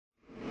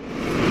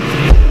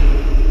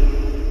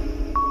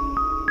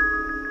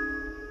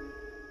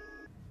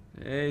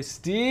Hey,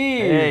 Steve.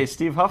 Hey,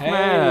 Steve Hofmeyr.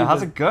 Hey,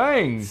 How's it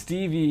going?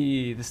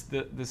 Stevie,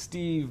 the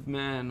Steve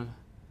man.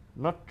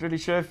 Not really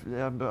sure if,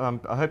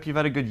 I hope you've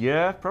had a good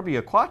year. Probably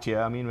a quiet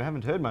year. I mean, we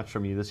haven't heard much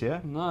from you this year.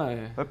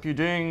 No. Hope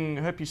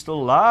you're still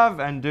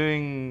alive and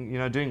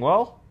doing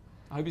well.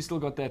 I hope you still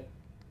got that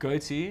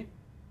goatee.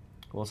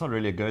 Well, it's not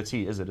really a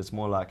goatee, is it? It's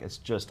more like it's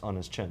just on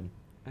his chin.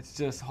 It's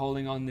just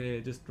holding on there,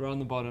 just right on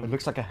the bottom. It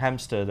looks like a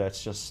hamster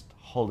that's just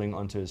holding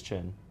onto his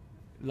chin.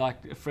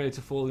 Like afraid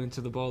to fall into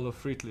the bowl of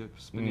Fruit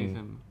Loops beneath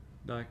him.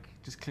 Like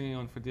just clinging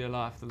on for dear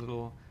life, the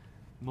little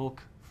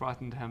milk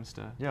frightened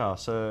hamster. Yeah,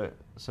 so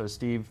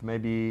Steve,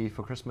 maybe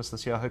for Christmas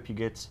this year, I hope you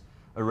get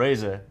a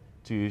razor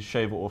to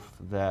shave off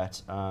that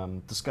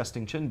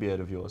disgusting chin beard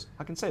of yours.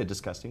 I can say it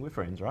disgusting, we're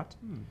friends, right?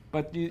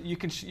 But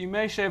you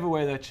may shave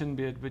away that chin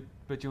beard,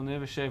 but you'll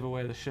never shave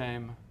away the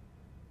shame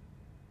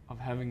of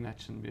having that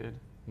chin beard.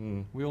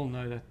 We all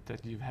know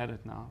that you've had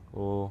it now.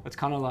 Or It's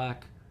kind of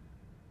like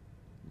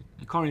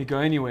you can't really go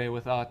anywhere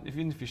without,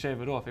 even if you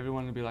shave it off,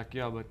 everyone will be like,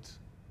 yeah, but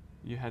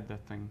you had that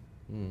thing.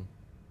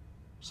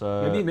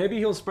 so Maybe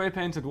he'll spray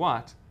paint it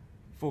white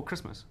for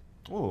Christmas.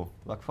 oh,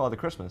 like Father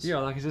Christmas. Yeah,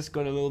 like he's just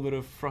got a little bit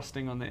of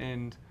frosting on the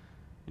end,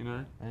 you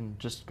know. And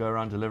just go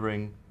around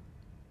delivering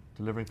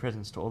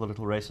presents to all the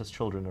little racist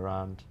children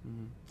around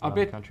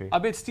the country. I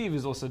bet Steve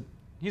is also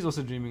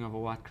dreaming of a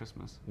white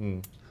Christmas.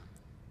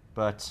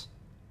 But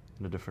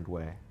in a different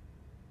way.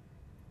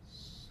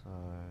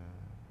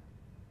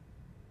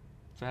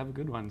 So have a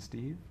good one,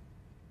 Steve.